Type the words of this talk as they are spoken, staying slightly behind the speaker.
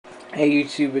Hey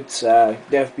YouTube, it's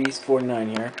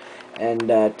DevBeast49 here, and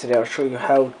today I'll show you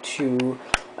how to,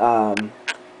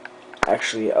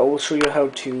 actually, I will show you how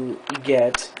to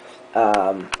get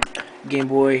Game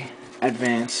Boy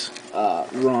Advance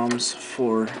ROMs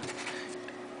for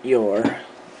your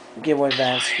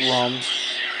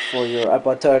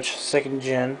iPod Touch 2nd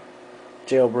Gen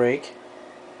jailbreak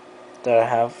that I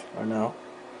have right now.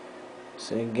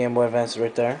 See, Game Boy Advance is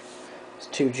right there. It's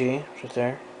 2G right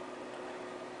there.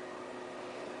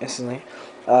 Instantly.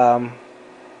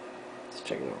 Let's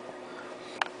check it out.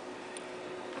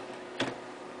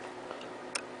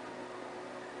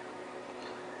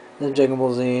 Then Dragon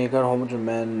Ball Z, got a whole bunch of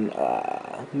men,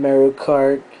 Mario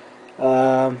Kart,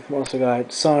 also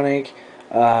got Sonic,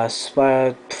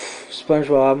 SpongeBob,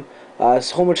 a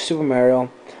whole bunch of Super Mario.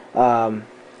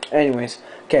 Anyways,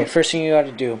 okay, first thing you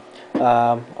gotta do,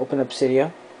 open up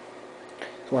Cydia.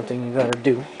 It's one thing you gotta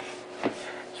do.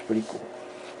 It's pretty cool.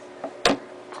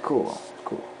 Cool.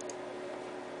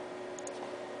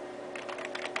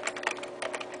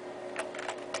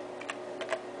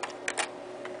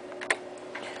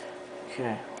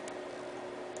 Okay.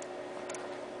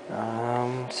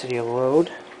 Cydia load.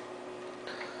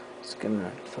 It's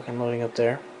gonna fucking loading up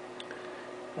there.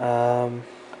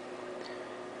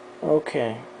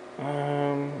 Okay.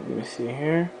 Let me see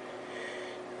here.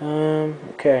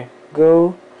 Okay.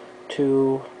 Go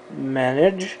to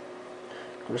manage.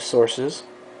 Go to sources.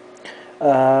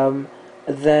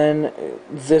 Then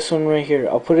this one right here,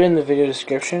 I'll put it in the video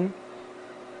description.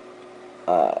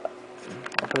 There,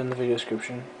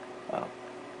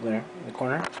 in the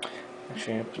corner.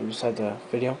 Actually, beside the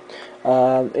video.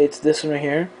 It's this one right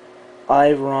here.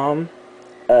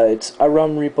 It's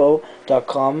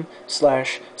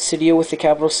iromrepo.com/cydia with the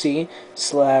capital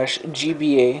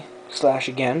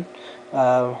C/GBA/again.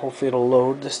 Hopefully it'll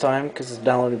load this time because it's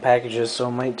downloading packages, so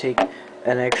it might take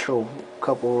an extra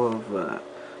couple of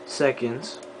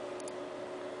seconds.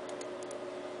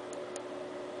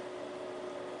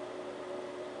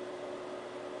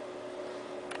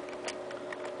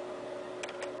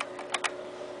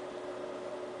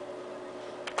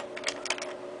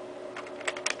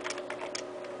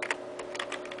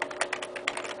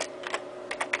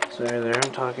 So there,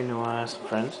 I'm talking to some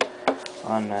friends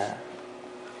on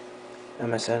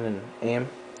MSN and AIM.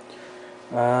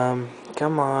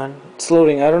 Come on, it's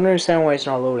loading. I don't understand why it's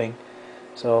not loading.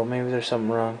 So maybe there's something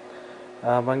wrong.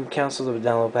 I can cancel the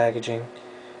download packaging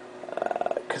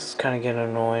because it's kind of getting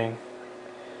annoying.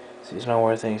 See, it's not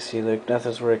worth it. See, like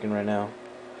nothing's working right now.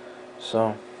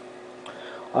 So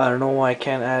I don't know why I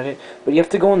can't add it, but you have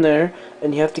to go in there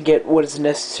and you have to get what is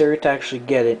necessary to actually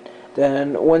get it.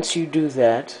 Then once you do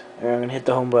that, I'm gonna hit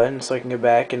the home button so I can get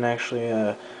back and actually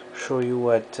show you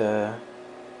what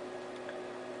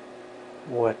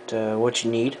you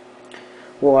need.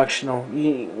 Well, actually, no.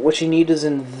 What you need is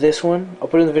in this one. I'll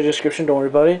put it in the video description. Don't worry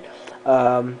about it.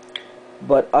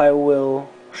 But I will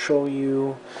show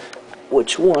you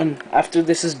which one after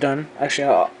this is done.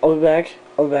 Actually, I'll be back.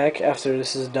 I'll be back after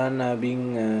this is done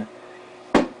being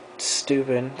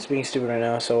stupid. It's being stupid right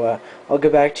now. So I'll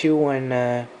get back to you when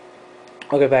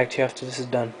I'll get back to you after this is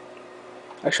done.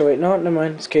 Actually, wait. No, never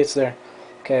mind. It's okay. It's there.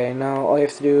 Okay. Now all you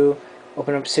have to do,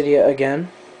 open up Cydia again.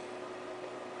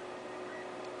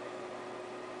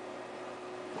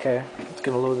 Okay, it's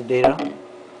gonna load the data.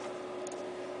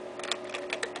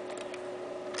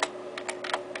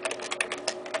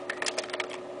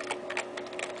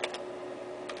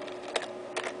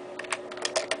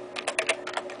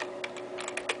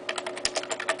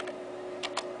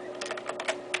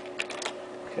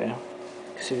 Okay,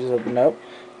 Cydia's opened up.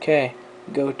 Okay,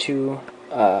 go to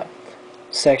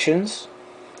sections,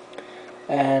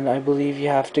 and I believe you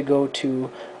have to go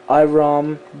to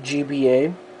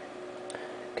iromGBA.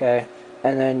 Okay,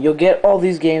 and then you'll get all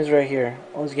these games right here.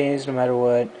 All these games, no matter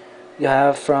what. You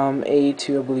have from A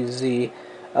to, I believe, Z.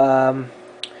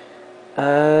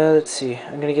 Let's see.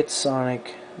 I'm gonna get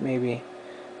Sonic, maybe.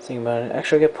 Think about it.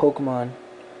 Actually, I'll get Pokemon.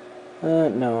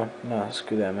 No,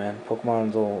 screw that, man.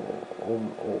 Pokemon's old,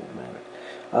 man.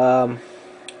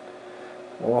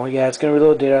 Well, yeah, it's gonna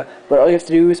reload data, but all you have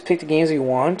to do is pick the games you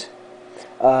want.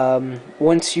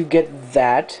 Once you get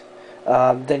that,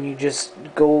 then you just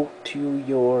go to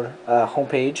your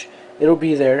homepage. It'll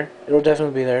be there. It'll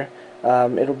definitely be there.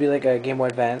 It'll be like a Game Boy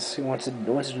Advance once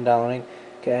it's done downloading.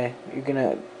 Okay, you're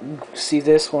gonna see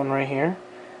this one right here.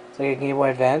 It's like a Game Boy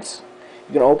Advance.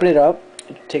 You're gonna open it up.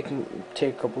 Take a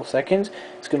couple seconds.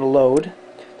 It's gonna load.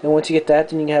 Then once you get that,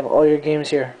 then you can have all your games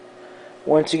here.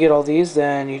 Once you get all these,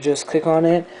 then you just click on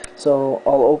it. So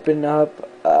I'll open up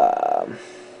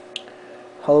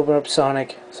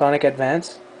Sonic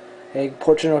Advance. Hey,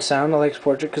 portrait no sound. I like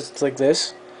portrait because it's like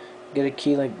this. Get a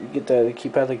key like get the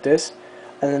keypad like this,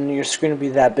 and then your screen will be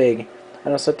that big. I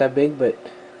know it's not that big, but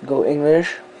go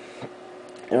English,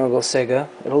 and it'll go Sega.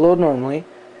 It'll load normally.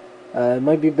 It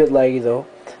might be a bit laggy though,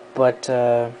 but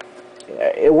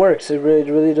it works. It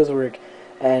really does work.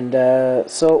 And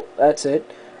so that's it.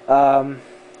 Um,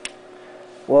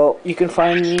 well, you can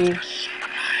find me.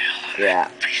 Yeah,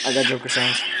 I got Joker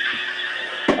sounds.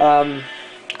 Um,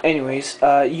 anyways,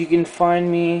 you can find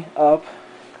me up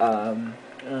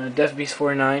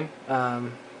DefBeast49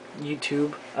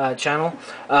 YouTube channel.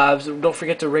 So don't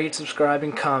forget to rate, subscribe,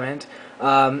 and comment.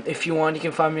 If you want, you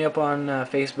can find me up on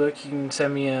Facebook. You can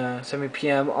send me a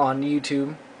PM on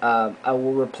YouTube. I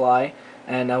will reply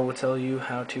and I will tell you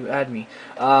how to add me.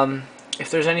 If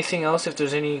there's anything else, if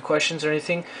there's any questions or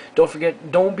anything,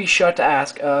 don't be shy to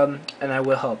ask, and I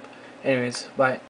will help. Anyways, bye.